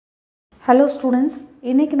Hello students,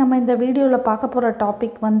 இன்னைக்கு நம்ம இந்த வீடியோல பார்க்க போற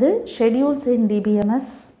டாபிக் வந்து schedules in DBMS.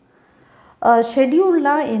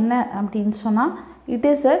 Scheduleனா என்ன அப்படினு சொன்னா it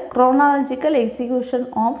is a chronological execution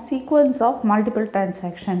of sequence of multiple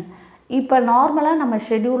transaction. இப்போ நார்மலா நம்ம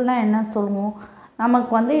scheduleனா என்ன சொல்லுவோம்?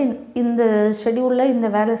 நமக்கு வந்து இந்த ஷெட்யூல்ல இந்த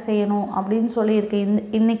வேலை செய்யணும் அப்படினு சொல்லி இருக்கு.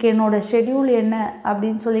 இன்னைக்கு என்னோட ஷெட்யூல் என்ன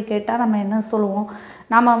அப்படினு சொல்லி கேட்டா நம்ம என்ன சொல்லுவோம்?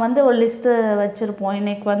 நாம வந்து ஒரு லிஸ்ட் வச்சிருப்போம்.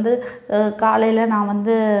 இன்னைக்கு வந்து காலையில நான்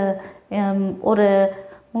வந்து ஒரு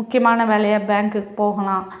முக்கியமான வேலையா பேங்க்குக்கு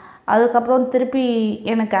போகலாம். அதுக்கப்புறம் திருப்பி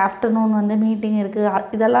எனக்கு ஆஃப்டர்நூன் வந்து மீட்டிங் இருக்கு.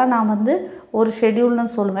 இதெல்லாம் நான் வந்து ஒரு ஷெட்யூல்னு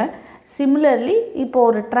சொல்லுவேன். சிமிலர்லி இப்போ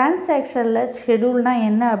ஒரு டிரான்சாக்ஷன்ல ஷெட்யூல்னா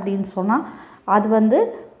என்ன அப்படினு சொன்னா அது வந்து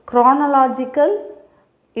chronological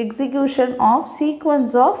execution of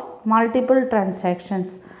sequence of multiple transactions.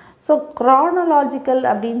 So chronological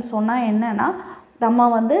அப்படினு சொன்னா என்னன்னா நம்ம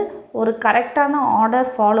வந்து ஒரு கரெக்டான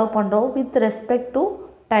ஆர்டர் ஃபாலோ பண்றோம் with respect to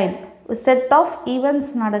time. Set of events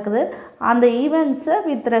நடக்குது. அந்த events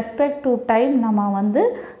with respect to time நம்ம வந்து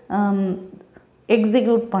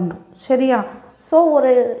எக்ஸிக்யூட் பண்றோம். சரியா? ஸோ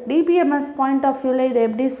ஒரு DBMS பாயிண்ட் ஆஃப் வியூவில் இதை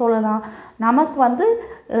எப்படி சொல்லலாம்? நமக்கு வந்து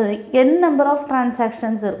n நம்பர் ஆஃப்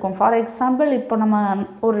டிரான்சாக்ஷன்ஸ் இருக்கும். ஃபார் எக்ஸாம்பிள் இப்போ நம்ம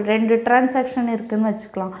ஒரு 2 டிரான்சாக்ஷன் இருக்குதுன்னு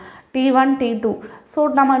வச்சுக்கலாம், T1 T2. ஸோ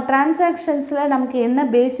நம்ம டிரான்சாக்ஷன்ஸில் நமக்கு என்ன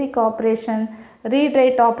பேசிக் ஆப்ரேஷன், ரீட்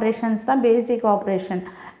ரைட் ஆப்ரேஷன்ஸ் தான் பேசிக் ஆப்ரேஷன்.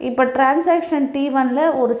 இப்போ டிரான்சாக்ஷன் T1ல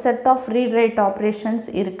ஒரு set of read write operations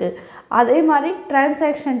இருக்குது. அதே மாதிரி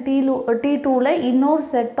டிரான்சாக்ஷன் T2ல இன்னொரு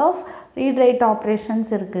set of read write operations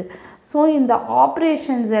இருக்குது. ஸோ இந்த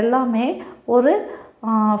ஆப்ரேஷன்ஸ் எல்லாமே ஒரு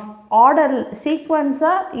ஆர்டர்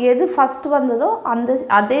சீக்வன்ஸாக எது ஃபஸ்ட் வந்ததோ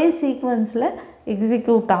அதே சீக்வன்ஸில்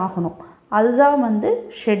எக்ஸிக்யூட் ஆகணும். அதுதான் வந்து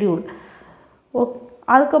ஷெட்யூல்.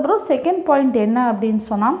 அதுக்கப்புறம் செகண்ட் பாயிண்ட் என்ன அப்படின்னு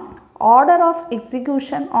சொன்னால் order of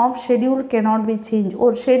execution of schedule cannot be change.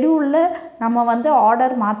 ஒரு ஷெட்யூலில் நம்ம வந்து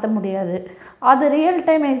ஆர்டர் மாற்ற முடியாது. அது ரியல்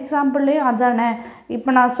டைம் எக்ஸாம்பிள்லேயே அதானே. இப்போ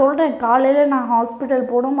நான் சொல்கிறேன் காலையில் நான் ஹாஸ்பிட்டல்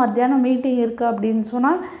போகணும், மத்தியானம் மீட்டிங் இருக்குது அப்படின்னு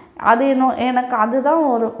சொன்னால் அது எனக்கு அதுதான்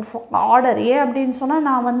ஒரு ஆர்டர். ஏன் அப்படின்னு சொன்னால்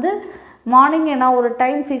நான் வந்து மார்னிங் நான் ஒரு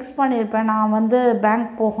டைம் ஃபிக்ஸ் பண்ணியிருப்பேன், நான் வந்து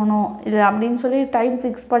பேங்க் போகணும் இது அப்படின்னு சொல்லி டைம்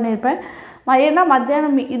ஃபிக்ஸ் பண்ணியிருப்பேன். ஏன்னா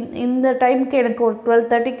மத்தியானம் இந்த டைமுக்கு எனக்கு ஒரு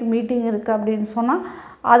 12:30க்கு மீட்டிங் இருக்குது அப்படின்னு சொன்னால்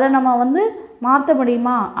அதை நம்ம வந்து மாற்ற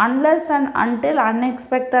முடியுமா? அன்லெஸ் அண்ட் அன்டில்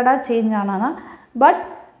அன்எக்ஸ்பெக்டடாக சேஞ்ச் ஆனால். பட்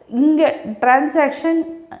இங்கே டிரான்சாக்ஷன்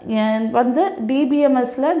வந்து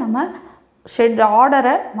DBMSல நம்ம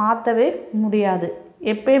ஆர்டரை மாற்றவே முடியாது.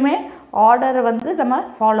 எப்பயுமே ஆர்டரை வந்து நம்ம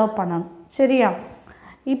ஃபாலோ பண்ணணும். சரியா?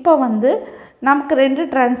 இப்போ வந்து நமக்கு 2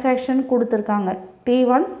 டிரான்சாக்ஷன் கொடுத்துருக்காங்க,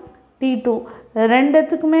 T1 T2.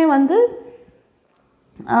 ரெண்டுத்துக்குமே வந்து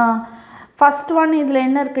ஃபஸ்ட் ஒன் இதில்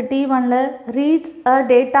என்ன இருக்குது? T1ல reads a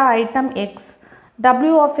data item X.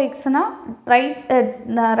 W of xனா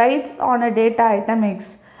rights on a data item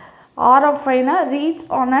X. R of yனா reads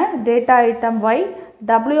on a data item Y.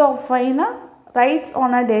 W of yனா rights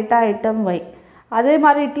on a data item Y. அதே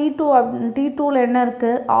மாதிரி T2ல என்ன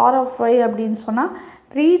இருக்குது? R of y அப்படின்னு சொன்னால்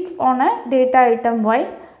reads on a data item Y.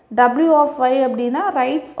 W of y அப்படின்னா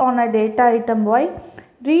rights on a data item Y.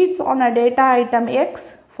 Reads on a data item X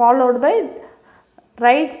followed by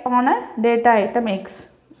writes on a data item x.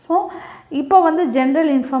 So இப்போ வந்து general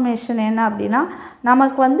information என்ன அப்படின்னா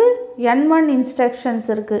நமக்கு வந்து N1 instructions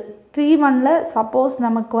இருக்குது. T1ல suppose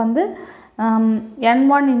நமக்கு வந்து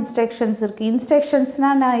N1 இன்ஸ்ட்ரக்ஷன்ஸ் இருக்குது.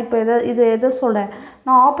 இன்ஸ்ட்ரக்ஷன்ஸ்னால் நான் இப்போ எதை சொல்கிறேன்?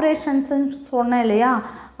 நான் ஆப்ரேஷன்ஸுன்னு சொன்னேன் இல்லையா?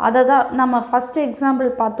 அதை தான் நம்ம ஃபஸ்ட்டு எக்ஸாம்பிள்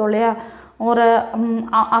பார்த்தோம் இல்லையா? ஒரு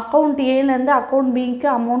அக்கௌண்ட் ஏலேருந்து அக்கௌண்ட் பிக்கு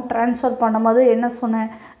அமௌண்ட் ட்ரான்ஸ்ஃபர் பண்ணும்போது என்ன சொன்னேன்?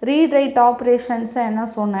 ரீட் ரைட் ஆப்ரேஷன்ஸை என்ன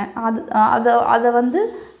சொன்னேன்? அதை வந்து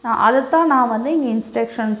அதைத்தான் நான் வந்து இங்கே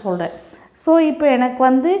இன்ஸ்ட்ரக்ஷன் சொல்கிறேன். ஸோ இப்போ எனக்கு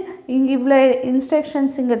வந்து இங்கே இவ்வளோ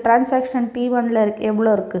இன்ஸ்ட்ரக்ஷன்ஸ் இங்கே டிரான்சாக்ஷன் T1ல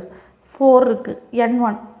எவ்வளோ இருக்குது? 4 இருக்குது.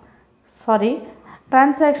 N1 சாரி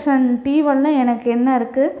டிரான்சாக்ஷன் T1ல எனக்கு என்ன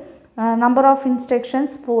இருக்குது? Number of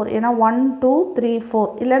instructions 4. ஏன்னா 1 2 3 4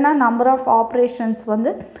 இல்லைன்னா நம்பர் ஆஃப் ஆப்ரேஷன்ஸ்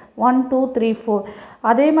வந்து 1 2 3 4.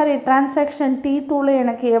 அதே மாதிரி டிரான்சாக்ஷன் T2ல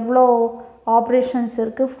எனக்கு எவ்வளோ ஆப்ரேஷன்ஸ்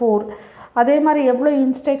இருக்குது? 4. அதே மாதிரி எவ்வளோ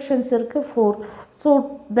இன்ஸ்ட்ரக்ஷன்ஸ் இருக்குது? 4. So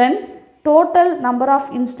then total number of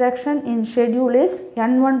instruction in schedule is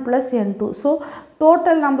N1 + N2. So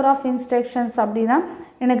total number of instructions அப்படின்னா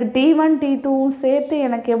எனக்கு T1 T2 சேர்த்து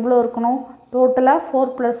எனக்கு எவ்வளோ இருக்கணும்? டோட்டலாக 4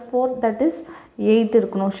 + 4 தட் இஸ் 8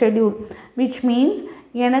 இருக்கணும் ஷெட்யூல். விச் மீன்ஸ்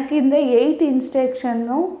எனக்கு இந்த 8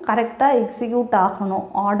 இன்ஸ்ட்ரக்ஷனும் கரெக்டாக எக்ஸிக்யூட் ஆகணும்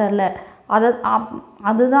ஆர்டரில்.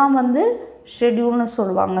 அதுதான் வந்து ஷெட்யூல்னு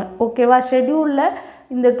சொல்லுவாங்க. ஓகேவா? ஷெட்யூலில்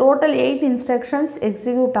இந்த டோட்டல் 8 இன்ஸ்ட்ரக்ஷன்ஸ்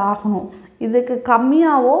எக்ஸிக்யூட் ஆகணும். இதுக்கு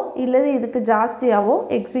கம்மியாகவோ இல்லை இதுக்கு ஜாஸ்தியாகவோ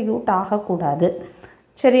எக்ஸிக்யூட் ஆகக்கூடாது.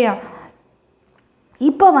 சரியா?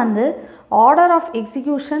 இப்போ வந்து order of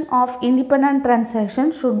execution of independent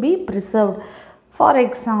transactions should be preserved. For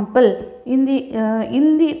example, in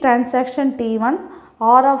the transaction T1,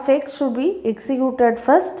 R of x should be executed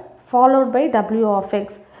first followed by W of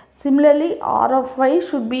x. Similarly, R of y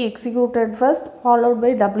should be executed first followed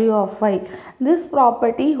by W of y. This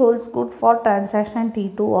property holds good for transaction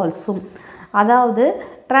T2 also. அதாவது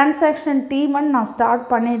transaction T1 நான் start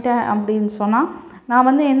பண்ணிட்டேன் அப்படின்னு சொன்னால் நான்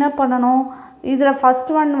வந்து என்ன பண்ணணும், இதில்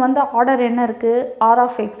ஃபஸ்ட் ஒன் வந்து ஆர்டர் என்ன இருக்குது, ஆர்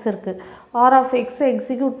ஆஃப் எக்ஸ் இருக்குது. ஆர் ஆஃப் எக்ஸை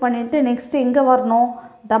எக்ஸிக்யூட் பண்ணிவிட்டு நெக்ஸ்ட் எங்கே வரணும்,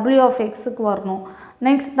 டபிள்யூ ஆஃப் எக்ஸுக்கு வரணும்.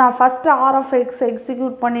 நெக்ஸ்ட் நான் ஃபஸ்ட்டு ஆர் ஆஃப் எக்ஸை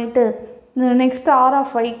எக்ஸிக்யூட் பண்ணிவிட்டு நெக்ஸ்ட் ஆர்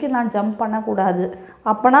ஆஃப் ஒய்க்கு நான் ஜம்ப் பண்ணக்கூடாது.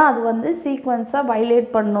 அப்போனா அது வந்து சீக்வன்ஸை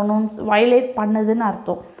வயலேட் பண்ணுதுன்னு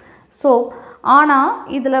அர்த்தம். ஸோ ஆனால்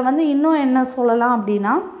இதில் வந்து இன்னும் என்ன சொல்லலாம்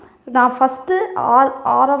அப்படின்னா, நான் first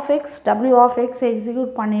R of X W of X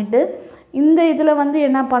execute பண்ணிவிட்டு இந்த இதில் வந்து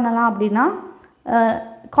என்ன பண்ணலாம் அப்படின்னா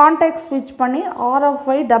கான்டெக்ட் ஸ்விட்ச் பண்ணி R of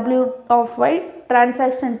Y W of Y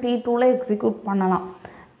transaction T2ல execute பண்ணலாம்.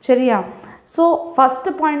 சரியா? ஸோ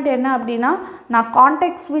ஃபஸ்ட்டு பாயிண்ட் என்ன அப்படின்னா, நான்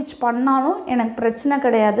கான்டெக்ட் ஸ்விட்ச் பண்ணாலும் எனக்கு பிரச்சனை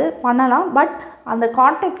கிடையாது, பண்ணலாம். பட் அந்த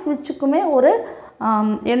கான்டெக்ட் ஸ்விட்சுக்குமே ஒரு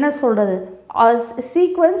என்ன சொல்கிறது,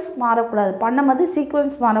 சீக்வன்ஸ் மாறக்கூடாது, பண்ணும்போது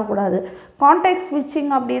சீக்வன்ஸ் மாறக்கூடாது. கான்டெக்ட்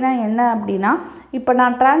ஸ்விட்சிங் அப்படின்னா என்ன அப்படின்னா, இப்போ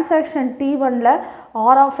நான் transaction T1ல்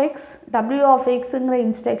R of X W of எக்ஸுங்கிற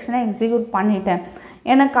இன்ஸ்ட்ரக்ஷனை execute பண்ணிட்டேன்.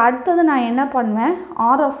 எனக்கு அடுத்தது நான் என்ன பண்ணுவேன்,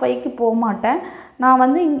 ஆர் ஆஃப் ஒய்க்கு போக மாட்டேன். நான்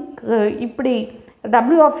வந்து இப்படி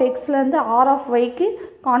டபிள்யூ ஆஃப் எக்ஸ்லேருந்து ஆர் ஆஃப் ஒய்க்கு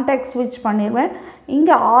கான்டெக்ட் ஸ்விட்ச் பண்ணிடுவேன்.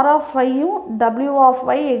 இங்கே R of ஒய்யும் W of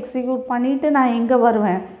Y execute பண்ணிவிட்டு நான் எங்கே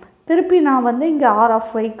வருவேன், திருப்பி நான் வந்து இங்கே ஆர்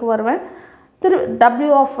ஆஃப் ஒய்க்கு வருவேன்.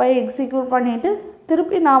 டபிள்யூ ஆஃப் ஒய் எக்ஸிக்யூட் பண்ணிவிட்டு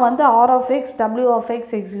திருப்பி நான் வந்து R of X W of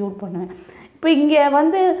X execute பண்ணுவேன். இப்போ இங்கே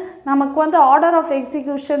வந்து நமக்கு வந்து ஆர்டர் ஆஃப்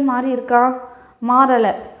எக்ஸிக்யூஷன் மாறி இருக்கா,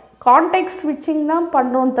 மாறலை. கான்டெக்ட் ஸ்விட்சிங் தான்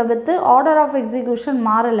பண்ணுறோம் தவிர்த்து ஆர்டர் ஆஃப் எக்ஸிக்யூஷன்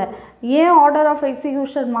மாறலை. ஏன் ஆர்டர் ஆஃப்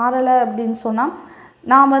எக்ஸிக்யூஷன் மாறலை அப்படின்னு சொன்னால்,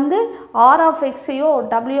 நான் வந்து ஆர் ஆஃப் எக்ஸையோ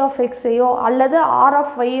டபிள்யூ ஆஃப் எக்ஸையோ அல்லது ஆர்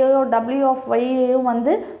ஆஃப் ஒய்யையோ டபிள்யூ ஆஃப் ஒய்யையோ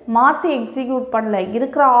வந்து மாற்றி எக்ஸிக்யூட் பண்ணல,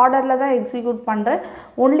 இருக்கிற ஆர்டரில் தான் எக்ஸிக்யூட் பண்ணுறேன்.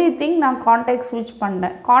 ஒன்லி திங் நான் கான்டெக்ட் ஸ்விட்ச்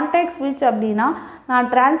பண்ணுறேன். கான்டெக்ட் ஸ்விட்ச் அப்படின்னா நான்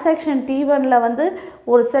டிரான்சாக்ஷன் T1ல் வந்து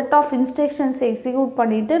ஒரு செட் ஆஃப் இன்ஸ்ட்ரக்ஷன்ஸ் எக்ஸிக்யூட்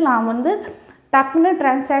பண்ணிவிட்டு நான் வந்து டக்குன்னு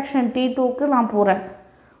டிரான்சாக்ஷன் T2க்கு நான் போகிறேன்.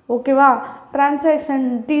 ஓகேவா? டிரான்சாக்ஷன்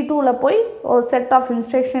T2ல் போய் ஒரு செட் ஆஃப்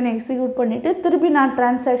இன்ஸ்ட்ரக்ஷன் எக்ஸிக்யூட் பண்ணிவிட்டு திருப்பி நான்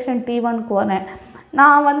டிரான்சாக்ஷன் T1க்கு வரேன்.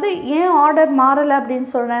 நான் வந்து ஏன் ஆர்டர் மாறலை அப்படின்னு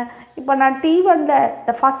சொல்கிறேன். இப்போ நான் T1ல்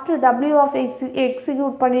first W of X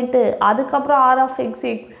execute பண்ணிவிட்டு அதுக்கப்புறம் ஆர் ஆஃப்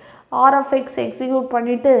எக்ஸ் எக்ஸிக்யூட்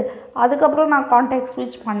பண்ணிவிட்டு அதுக்கப்புறம் நான் கான்டெக்ட்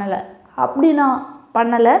ஸ்விட்ச் பண்ணலை. அப்படி நான்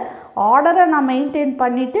பண்ணலை. ஆர்டரை நான் மெயின்டைன்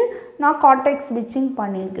பண்ணிவிட்டு நான் கான்டெக்ட் ஸ்விட்சிங்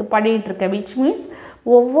பண்ணிகிட்ருக்கேன். விச் மீன்ஸ்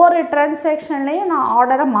ஒவ்வொரு டிரான்சாக்ஷன்லேயும் நான்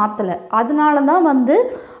ஆர்டரை மாற்றலை. அதனால தான் வந்து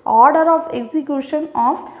order of execution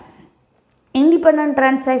of independent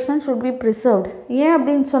transaction should be preserved. ஏன்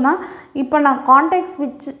அப்படின்னு சொன்னால், இப்போ நான் கான்டெக்ட்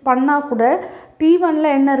ஸ்விட்ச் பண்ணால் கூட T1ல்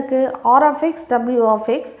என்ன இருக்குது, R of X W of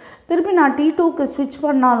X. திருப்பி நான் T2க்கு ஸ்விட்ச்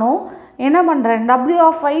பண்ணாலும் என்ன பண்ணுறேன், W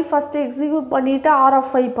of Y first execute பண்ணிவிட்டு ஆர்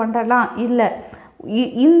ஆஃப் ஒய் பண்ணுறேன்னா இல்லை,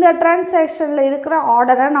 இந்த டிரான்சாக்ஷனில் இருக்கிற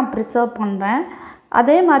ஆர்டரை நான் ப்ரிசர்வ் பண்ணுறேன்.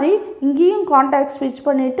 அதே மாதிரி இங்கேயும் கான்டெக்ட் ஸ்விட்ச்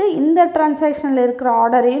பண்ணிவிட்டு இந்த டிரான்சாக்ஷனில் இருக்கிற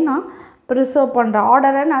ஆர்டரையும் நான் ப்ரிசர்வ் பண்ணுறேன்.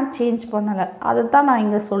 ஆர்டரை நான் சேஞ்ச் பண்ணலை. அதை தான் நான்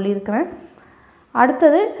இங்கே சொல்லியிருக்கிறேன்.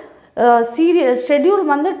 அடுத்தது ஷெட்யூல்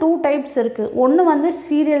வந்து 2 டைப்ஸ் இருக்குது. ஒன்று வந்து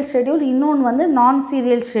சீரியல் ஷெட்யூல், இன்னொன்று வந்து நான்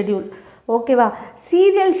சீரியல் ஷெட்யூல். ஓகேவா?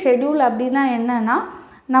 சீரியல் ஷெட்யூல் அப்படின்னா என்னென்னா,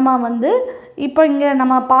 நம்ம வந்து இப்போ இங்கே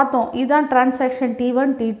நம்ம பார்த்தோம், இதுதான் டிரான்சாக்ஷன்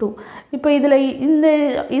T1 T2. இப்போ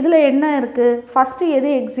இதில் என்ன இருக்குது, ஃபஸ்ட்டு எது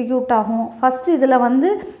எக்ஸிக்யூட் ஆகும், ஃபஸ்ட்டு இதில் வந்து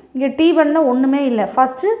இங்கே T1ல் ஒன்றுமே இல்லை.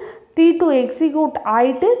 ஃபஸ்ட்டு T2 எக்ஸிக்யூட்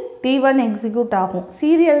ஆகிட்டு T1 எக்ஸிக்யூட் ஆகும்.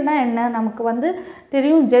 சீரியல்னால் என்ன நமக்கு வந்து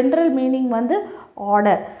தெரியும். ஜென்ரல் மீனிங் வந்து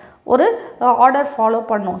ஆர்டர், ஒரு ஆர்டர் ஃபாலோ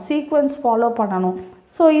பண்ணணும், சீக்வன்ஸ் ஃபாலோ பண்ணணும்.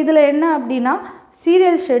 ஸோ இதில் என்ன அப்படின்னா,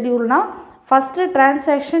 சீரியல் ஷெட்யூல்னால் ஃபஸ்ட்டு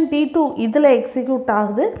டிரான்சாக்ஷன் T2 இதில் எக்ஸிக்யூட்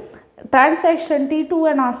ஆகுது. டிரான்சாக்ஷன்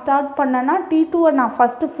T2வை நான் ஸ்டார்ட் பண்ணேன்னா T2வை நான்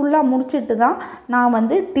ஃபஸ்ட்டு ஃபுல்லாக முடிச்சுட்டு தான் நான்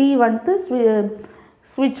வந்து T1க்கு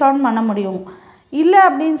ஸ்விட்ச் ஆன் பண்ண முடியும். இல்லை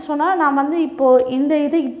அப்படின்னு சொன்னால் நான் வந்து இப்போது இந்த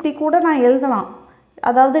இது இப்படி கூட நான் எழுதலாம்.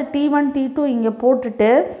 அதாவது T1 T2 இங்கே போட்டுட்டு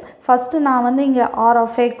ஃபஸ்ட்டு நான் வந்து இங்கே R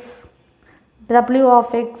of X W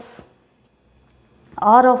of X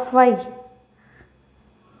R of Y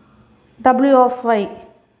W of Y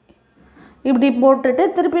இப்படி போட்டுட்டு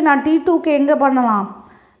திருப்பி நான் T2க்கு எங்கே பண்ணலாம்,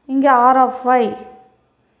 இங்கே R of Y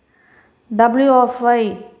W of Y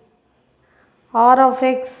R of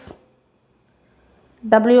X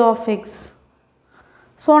W of X.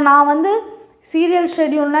 So நான் வந்து சீரியல்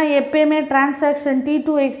ஷெட்யூல்னால் எப்பயுமே டிரான்சாக்ஷன்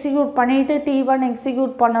T2 எக்ஸிக்யூட் பண்ணிவிட்டு T1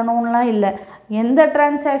 எக்ஸிக்யூட் பண்ணணும்லாம் இல்லை. எந்த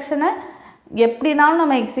டிரான்சாக்ஷனை எப்படினாலும்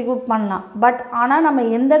நம்ம எக்ஸிக்யூட் பண்ணலாம். பட் ஆனால் நம்ம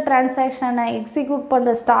எந்த டிரான்சாக்ஷனை எக்ஸிக்யூட்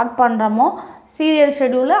பண்ண ஸ்டார்ட் பண்ணுறோமோ சீரியல்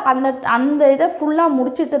ஷெட்யூலில் அந்த இதை ஃபுல்லாக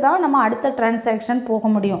முடிச்சுட்டு தான் நம்ம அடுத்த டிரான்சாக்ஷன் போக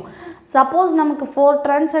முடியும். சப்போஸ் நமக்கு 4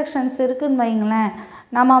 டிரான்சாக்ஷன்ஸ் இருக்குதுன்னு வைங்களேன்,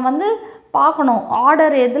 நம்ம பார்க்கணும்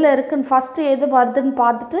ஆர்டர் எதில் இருக்குன்னு ஃபஸ்ட்டு எது வருதுன்னு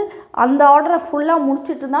பார்த்துட்டு அந்த ஆர்டரை ஃபுல்லாக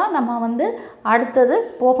முடிச்சுட்டு தான் நம்ம அடுத்தது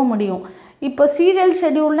போக முடியும். இப்போ சீரியல்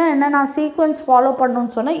ஷெட்யூல்னால் என்ன, நான் சீக்வன்ஸ் ஃபாலோ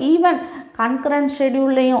பண்ணணும்னு சொன்னேன். ஈவன் கன்கரண்ட்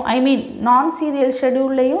ஷெட்யூல்லையும் நான் சீரியல்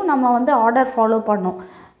ஷெட்யூல்லையும் நம்ம ஆர்டர் ஃபாலோ பண்ணணும்.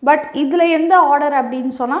 பட் இதில் எந்த ஆர்டர்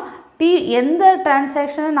அப்படின்னு சொன்னால் எந்த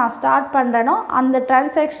டிரான்சாக்ஷனை நான் ஸ்டார்ட் பண்ணுறேனோ அந்த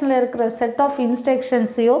டிரான்சாக்ஷனில் இருக்கிற செட் ஆஃப்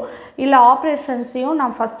இன்ஸ்ட்ரக்ஷன்ஸையோ இல்லை ஆப்ரேஷன்ஸையோ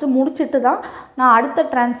நான் ஃபஸ்ட்டு முடிச்சுட்டு தான் நான் அடுத்த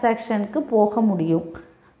டிரான்சாக்ஷனுக்கு போக முடியும்.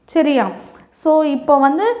 சரியா? ஸோ இப்போ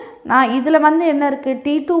நான் இதில் என்ன இருக்குது,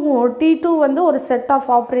 T2 ஒரு செட் ஆஃப்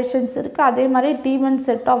ஆப்ரேஷன்ஸ் இருக்குது, அதே மாதிரி T1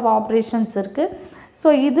 செட் ஆஃப் ஆப்ரேஷன்ஸ் இருக்குது. ஸோ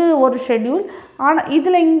இது ஒரு ஷெட்யூல். ஆனால்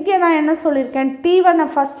இதில் இங்கே நான் என்ன சொல்லியிருக்கேன், T1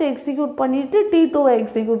 ஃபஸ்ட்டு எக்ஸிக்யூட் பண்ணிவிட்டு T2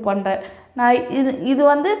 எக்ஸிக்யூட் பண்ணுறேன். நான் இது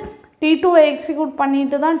T2 எக்ஸிக்யூட்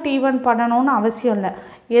பண்ணிட்டு தான் T1 பண்ணணும்னு அவசியம் இல்லை,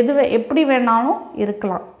 எப்படி வேணாலும்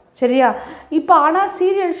இருக்கலாம். சரியா? இப்போ ஆனால்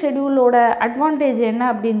சீரியல் ஷெட்யூலோட அட்வான்டேஜ் என்ன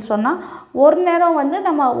அப்படின்னு சொன்னால், ஒரு நேரம்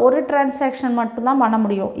நம்ம ஒரு டிரான்சாக்ஷன் மட்டும்தான் பண்ண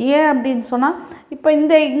முடியும். ஏன் அப்படின்னு சொன்னால், இப்போ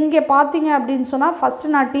இங்கே பார்த்தீங்க அப்படின்னு சொன்னால்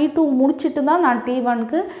ஃபஸ்ட்டு நான் T2 முடிச்சுட்டு தான் நான்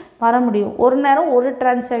T1க்கு வர முடியும். ஒரு நேரம் ஒரு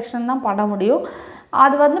டிரான்சாக்ஷன் தான் பண்ண முடியும்.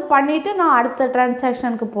 அது பண்ணிவிட்டு நான் அடுத்த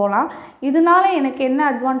டிரான்சாக்ஷனுக்கு போகலாம். இதனால எனக்கு என்ன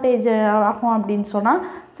அட்வான்டேஜ் ஆகும் அப்படின்னு சொன்னால்,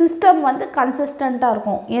 சிஸ்டம் கன்சிஸ்டண்ட்டாக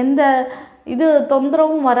இருக்கும், எந்த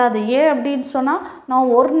தொந்தரவும் வராது. ஏன் அப்படின்னு சொன்னால்,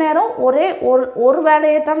 நான் ஒரு நேரம் ஒரு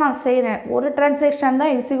வேலையை தான் நான் செய்கிறேன், ஒரு டிரான்சாக்ஷன்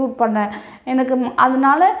தான் எக்ஸிக்யூட் பண்ணேன். எனக்கு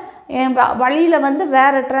அதனால் என் வழியில்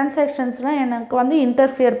வேறு டிரான்சாக்ஷன்ஸ்லாம் எனக்கு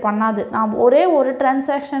இன்டர்ஃபியர் பண்ணாது. நான் ஒரு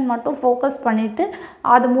டிரான்சாக்ஷன் மட்டும் ஃபோக்கஸ் பண்ணிவிட்டு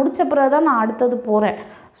அது முடித்த பிறகு தான் நான் அடுத்தது போகிறேன்.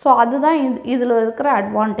 ஸோ அதுதான் இதில் இருக்கிற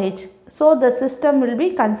advantage. So the system will be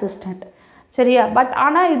consistent. சரியா? பட்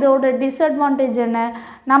ஆனால் இதோட டிஸ்அட்வான்டேஜ் என்ன,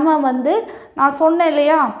 நம்ம நான் சொன்னேன்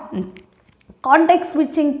இல்லையா கான்டெக்ட்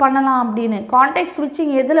ஸ்விட்சிங் பண்ணலாம் அப்படின்னு. கான்டெக்ட்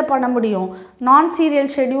ஸ்விட்சிங் எதில் பண்ண முடியும், நான்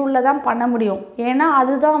சீரியல் ஷெட்யூலில் தான் பண்ண முடியும். ஏன்னா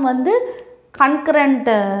அதுதான் கன்கரண்ட்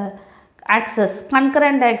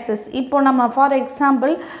ஆக்சஸ். இப்போ நம்ம ஃபார்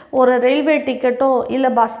எக்ஸாம்பிள் ஒரு ரயில்வே டிக்கெட்டோ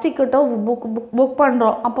இல்லை பஸ் டிக்கெட்டோ புக்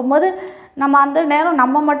பண்ணுறோம். அப்போது நம்ம அந்த நேரம்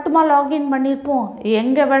நம்ம மட்டுமா லாகின் பண்ணியிருப்போம்,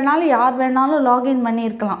 எங்கே வேணாலும் யார் வேணாலும் லாகின்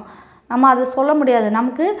பண்ணியிருக்கலாம். நம்ம அதை சொல்ல முடியாது.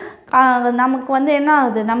 நமக்கு என்ன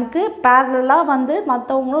ஆகுது, நமக்கு பேரலாக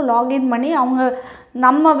மற்றவங்களும் லாகின் பண்ணி அவங்க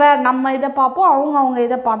நம்ம இதை பார்ப்போம், அவங்க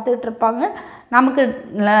இதை பார்த்துட்ருப்பாங்க. நமக்கு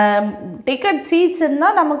டிக்கெட் சீட்ஸ்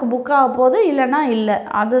இருந்தால் நமக்கு புக் ஆக போகுது, இல்லைன்னா இல்லை.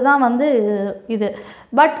 அதுதான் இது.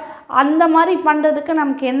 பட் அந்த மாதிரி பண்ணுறதுக்கு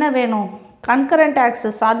நமக்கு என்ன வேணும், கன்கரண்ட்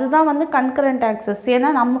ஆக்சஸ். அதுதான் கன்கரண்ட் ஆக்சஸ்.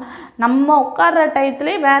 ஏன்னா நம்ம உட்கார்ற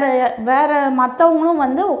டயத்துலேயே வேறு மற்றவங்களும்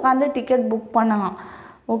உட்காந்து டிக்கெட் புக் பண்ணலாம்.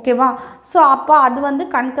 ஓகேவா? ஸோ அப்போ அது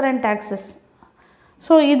கன்கரண்ட் ஆக்சஸ்.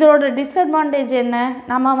 ஸோ இதோட டிஸ்அட்வான்டேஜ் என்ன,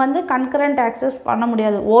 நம்ம கன்கரண்ட் ஆக்சஸ் பண்ண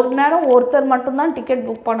முடியாது. ஒரு நேரம் ஒருத்தர் மட்டும்தான் டிக்கெட்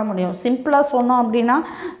புக் பண்ண முடியும். சிம்பிளாக சொன்னோம் அப்படின்னா,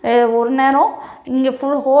 ஒரு நேரம் இங்கே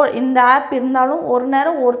இந்த ஆப் இருந்தாலும் ஒரு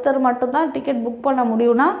நேரம் ஒருத்தர் மட்டும்தான் டிக்கெட் புக் பண்ண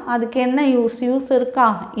முடியும்னா அதுக்கு என்ன யூஸ் இருக்கா,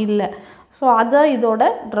 இல்லை. ஸோ அதுதான் இதோட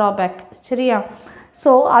ட்ராபேக். சரியா?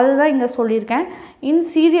 ஸோ அதுதான் இங்கே சொல்லியிருக்கேன். இன்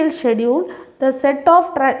serial schedule the set of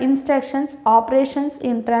instructions operations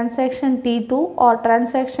in transaction T2 or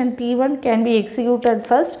transaction T1 can be executed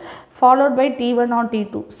first followed by T1 or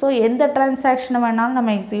T2. So எந்த transaction வேணாலும்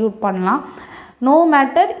நம்ம execute பண்ணலாம். No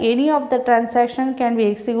matter any of the transaction can be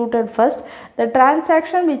executed first. The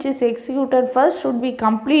transaction which is executed first should be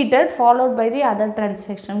completed followed by the other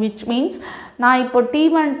transaction, which means நான் இப்போ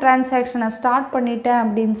T1 டிரான்சாக்ஷனை start பண்ணிட்டேன்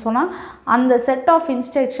அப்படின்னு சொன்னால் அந்த செட் ஆஃப்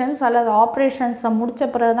இன்ஸ்ட்ரக்ஷன்ஸ் அல்லது ஆப்ரேஷன்ஸை முடித்த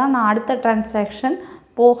பிறகு தான் நான் அடுத்த டிரான்சாக்ஷன்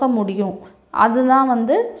போக முடியும். அதுதான்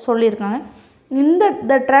சொல்லியிருக்காங்க.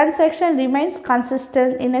 The transaction remains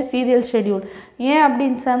consistent in a serial schedule. ஏன்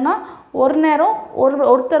அப்படின்னு சொன்னால் ஒரு நேரம்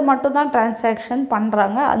ஒருத்தர் மட்டும்தான் டிரான்சாக்ஷன்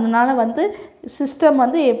பண்ணுறாங்க. அதனால சிஸ்டம்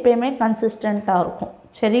எப்பயுமே கன்சிஸ்டண்ட்டாக இருக்கும்.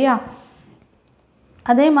 சரியா?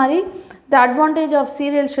 அதே மாதிரி the advantage of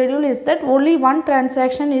serial schedule is that only one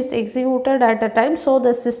transaction is executed at a time, so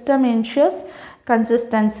the system ensures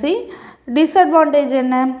consistency. Disadvantage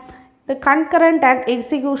என்ன, the concurrent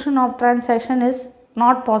execution of transaction is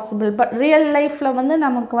not possible. But real lifeல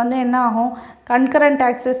நமக்கு என்ன ஆகும், concurrent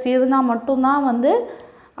access இருந்தால் மட்டும்தான்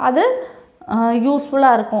அது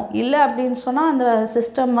யூஸ்ஃபுல்லாக இருக்கும். இல்லை அப்படின்னு சொன்னால் அந்த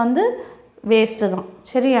சிஸ்டம் வேஸ்ட்டு தான்.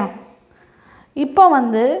 சரியா? இப்போ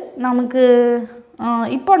நமக்கு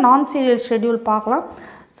இப்போ நான் சீரியல் ஷெட்யூல் பார்க்கலாம்.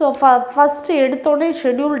 ஸோ ஸோ ஃபஸ்ட்டு எடுத்தோடனே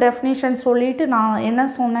ஷெட்யூல் டெஃபினிஷன் சொல்லிவிட்டு நான் என்ன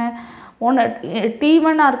சொன்னேன், ஒன்று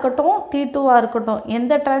T1 இருக்கட்டும் T2 இருக்கட்டும்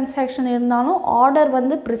எந்த டிரான்சாக்ஷன் இருந்தாலும் ஆர்டர்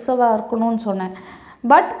வந்து ப்ரிசர்வாக இருக்கணும்னு சொன்னேன்.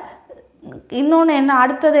 பட் இன்னொன்று என்ன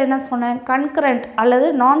அடுத்தது என்ன சொன்னேன், கன்கரண்ட் அல்லது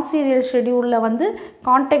நான் சீரியல் ஷெட்யூலில் வந்து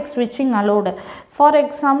கான்டெக்ஸ்ட் ஸ்விட்சிங் அலோடு. ஃபார்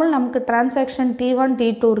எக்ஸாம்பிள் நமக்கு டிரான்சாக்ஷன் T1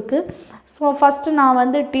 T2 இருக்குது. ஸோ ஃபஸ்ட்டு நான்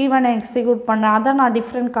வந்து T1 எக்ஸிக்யூட் பண்ணேன், அதை நான்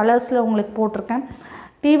டிஃப்ரெண்ட் கலர்ஸில் உங்களுக்கு போட்டிருக்கேன்.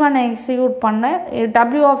 T1 எக்ஸிக்யூட் பண்ணேன்,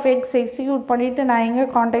 W(x) எக்ஸிக்யூட் பண்ணிவிட்டு நான் எங்கே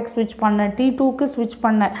கான்டெக்ட் ஸ்விட்ச் பண்ணேன், T2க்கு ஸ்விட்ச்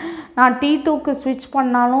பண்ணேன். நான் T2க்கு ஸ்விட்ச்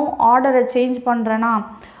பண்ணாலும் ஆர்டரை சேஞ்ச் பண்ணுறேன்னா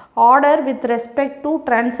order with respect to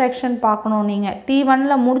transaction பார்க்கணும். நீங்கள் T1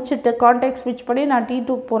 முடிச்சுட்டு கான்டெக்ட் ஸ்விட்ச் பண்ணி நான்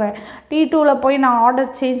T2க்கு போகிறேன், T2வில் போய் நான்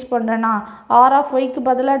ஆர்டர் சேஞ்ச் பண்ணுறேன்னா R(y)க்கு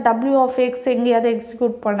பதிலாக W(x) எங்கேயாவது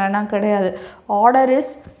எக்ஸிக்யூட் பண்ணேன்னா கிடையாது. Order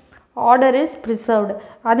is preserved.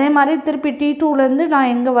 அதே மாதிரி திருப்பி T2லேருந்து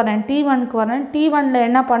நான் எங்கே வரேன், T1க்கு வரேன். T1ல்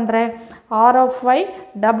என்ன பண்ணுறேன், R(y)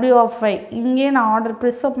 W(y) இங்கே நான் ஆர்டர்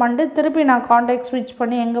ப்ரிசர்வ் பண்ணிட்டு திருப்பி நான் கான்டெக்ட் ஸ்விட்ச்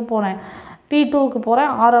பண்ணி எங்கே போகிறேன், T2க்கு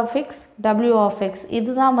போகிறேன், R(x) W(x).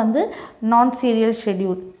 இதுதான் வந்து நான் சீரியல்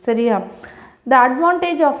ஷெட்யூல். சரியா? The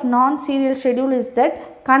advantage of non-serial schedule is that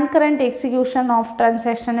concurrent execution of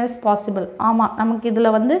transaction is possible. ஆமாம், நமக்கு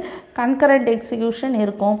இதில் வந்து concurrent execution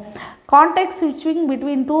இருக்கும். Context switching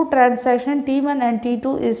between two transactions T1 and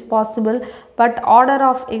T2 is possible, but order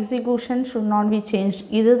of execution should not be changed.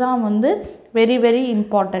 இதுதான் வந்து very very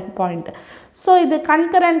important point. So இது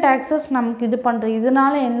concurrent access நமக்கு இது பண்ணுறது.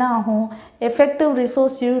 இதனால் என்ன ஆகும், எஃபெக்டிவ்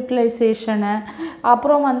ரிசோர்ஸ் யூட்டிலைசேஷனு,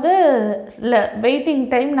 அப்புறம் வந்து வெயிட்டிங்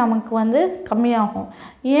டைம் நமக்கு வந்து கம்மியாகும்.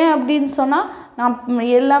 ஏன் அப்படின்னு சொன்னால்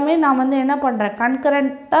நான் வந்து என்ன பண்ணுறேன்,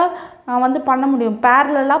 கன்கரண்ட்டாக நான் வந்து பண்ண முடியும்,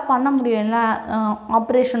 பேரலாக பண்ண முடியும் எல்லா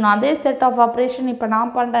ஆப்ரேஷனும். அதே செட் ஆஃப் ஆப்ரேஷன் இப்போ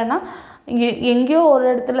நான் பண்ணுறேன்னா எங்கேயோ ஒரு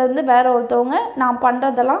இடத்துலேருந்து வேறு ஒருத்தவங்க நான்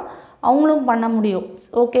பண்ணுறதெல்லாம் அவங்களும் பண்ண முடியும்.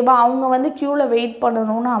 ஓகேவா? அவங்க வந்து க்யூவில் வெயிட்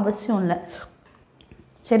பண்ணணும்னு அவசியம் இல்லை.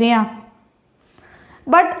 சரியா?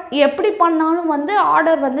 பட் எப்படி பண்ணாலும் வந்து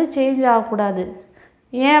ஆர்டர் வந்து சேஞ்ச் ஆகக்கூடாது.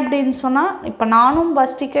 ஏன் அப்படின்னு சொன்னால், இப்போ நானும்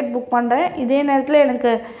பஸ் டிக்கெட் புக் பண்ணுறேன், இதே நேரத்தில்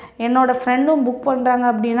எனக்கு என்னோடய ஃப்ரெண்டும் புக் பண்ணுறாங்க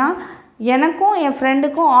அப்படின்னா எனக்கும் என்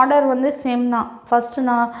ஃப்ரெண்டுக்கும் ஆர்டர் வந்து சேம் தான். ஃபஸ்ட்டு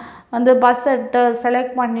நான் வந்து பஸ்ஸை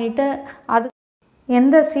செலக்ட் பண்ணிவிட்டு அது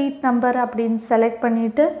எந்த சீட் நம்பர் அப்படின்னு செலக்ட்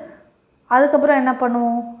பண்ணிவிட்டு அதுக்கப்புறம் என்ன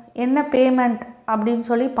பண்ணுவோம், என்ன பேமெண்ட் அப்படின்னு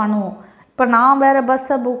சொல்லி பண்ணுவோம். இப்போ நான் வேறு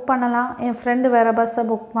பஸ்ஸை புக் பண்ணலாம், என் ஃப்ரெண்டு வேறு பஸ்ஸை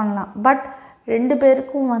புக் பண்ணலாம். பட் ரெண்டு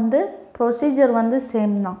பேருக்கும் வந்து ப்ரொசீஜர் வந்து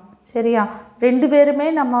சேம் தான். சரியா? ரெண்டு பேருமே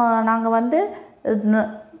நாங்கள் வந்து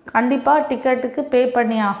கண்டிப்பாக டிக்கெட்டுக்கு பே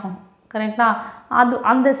பண்ணி ஆகும். கரெக்டாக?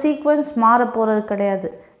 அந்த சீக்வன்ஸ் மாற போகிறது கிடையாது.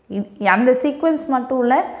 அந்த சீக்வன்ஸ் மட்டும்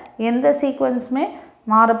இல்லை, எந்த சீக்வன்ஸுமே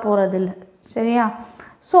மாற போகிறது இல்லை. சரியா?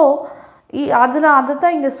 ஸோ அதை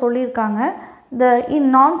தான் இங்கே சொல்லியிருக்காங்க. In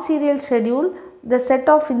non-serial schedule, the set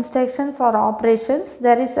of instructions or operations,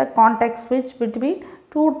 there is a context switch between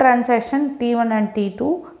two transactions T1 and T2,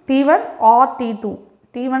 T1 or T2.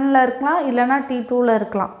 T1ல இருக்கலாம், இல்லைனா T2ல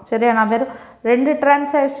இருக்கலாம். சரியா? நான் வெறும் ரெண்டு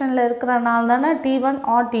டிரான்சாக்ஷனில் இருக்கிறனால தானே T1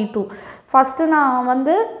 or T2. ஃபஸ்ட்டு நான்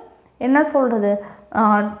வந்து என்ன சொல்கிறது,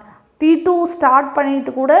 T2 ஸ்டார்ட்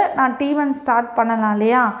பண்ணிவிட்டு கூட நான் T1 ஸ்டார்ட் பண்ணலாம்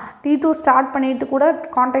இல்லையா, T2 ஸ்டார்ட் பண்ணிவிட்டு கூட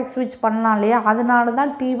கான்டெக்ட் ஸ்விட்ச் பண்ணலாம் இல்லையா, அதனால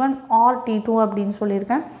தான் T1 or T2 அப்படின்னு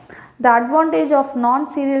சொல்லியிருக்கேன். The advantage of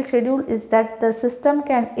non-serial schedule is that the system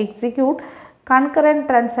can execute concurrent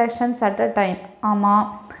transactions at a time. ஆமாம்,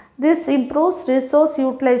 this improves resource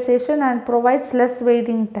utilization and provides less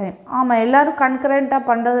waiting time. ஆமாம், எல்லோரும் கன்கரண்ட்டாக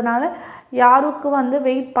பண்ணுறதுனால யாருக்கும் வந்து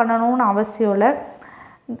வெயிட் பண்ணணும்னு அவசியம் இல்லை.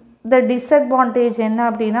 The disadvantage என்ன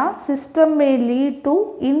அப்படின்னா, system may lead to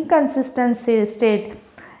inconsistent state.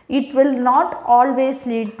 It will not always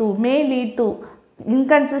lead to, may lead to.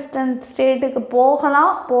 inconsistent ஸ்டேட்டுக்கு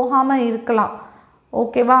போகாமல் இருக்கலாம்.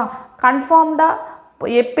 ஓகேவா?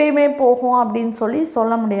 கன்ஃபார்ம்டாக எப்பயுமே போகும் அப்படின்னு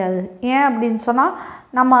சொல்ல முடியாது. ஏன் அப்படின்னு சொன்னால்,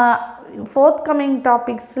 நம்ம ஃபோர்த் கம்மிங்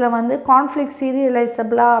டாபிக்ஸில் வந்து கான்ஃப்ளிக்ட்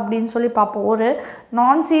சீரியலைசபிளாக அப்படின்னு சொல்லி பார்ப்போம். ஒரு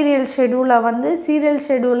நான் சீரியல் ஷெட்யூலை வந்து சீரியல்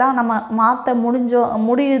ஷெட்யூலாக நம்ம மாற்ற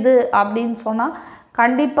முடியுது அப்படின்னு சொன்னால்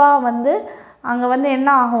கண்டிப்பாக வந்து அங்கே வந்து என்ன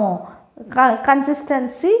ஆகும்,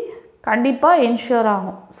 கன்சிஸ்டன்சி கண்டிப்பாக என்ஷூர்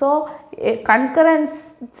ஆகும். ஸோ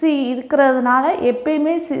கன்கரன்சி இருக்கிறதுனால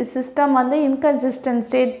எப்பயுமே சிஸ்டம் வந்து இன்கன்சிஸ்டன்ட்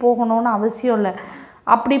ஸ்டேட் போகணும்னு அவசியம் இல்லை.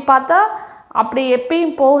 அப்படி பார்த்தா அப்படி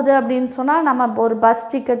எப்பயும் போகுது அப்படின்னு சொன்னால் நம்ம ஒரு பஸ்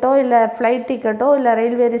டிக்கெட்டோ இல்லை ஃப்ளைட் டிக்கெட்டோ இல்லை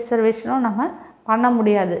ரயில்வே ரிசர்வேஷனோ நம்ம பண்ண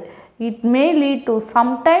முடியாது. It may lead to,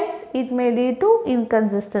 sometimes it may lead to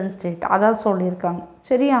inconsistent state, அதான் சொல்லியிருக்காங்க.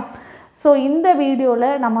 சரியா? ஸோ இந்த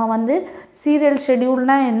வீடியோவில் நம்ம வந்து சீரியல்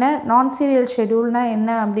ஷெட்யூல்னால் என்ன, நான் சீரியல் ஷெட்யூல்னால் என்ன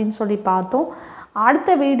அப்படின்னு சொல்லி பார்த்தோம்.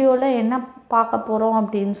 அடுத்த வீடியோவில் என்ன பார்க்க போகிறோம்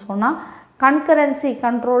அப்படின்னு சொன்னால், கன்கரன்சி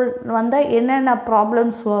கண்ட்ரோல் வந்தால் என்னென்ன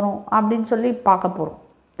ப்ராப்ளம்ஸ் வரும் அப்படின்னு சொல்லி பார்க்க போகிறோம்.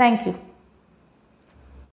 தேங்க்யூ.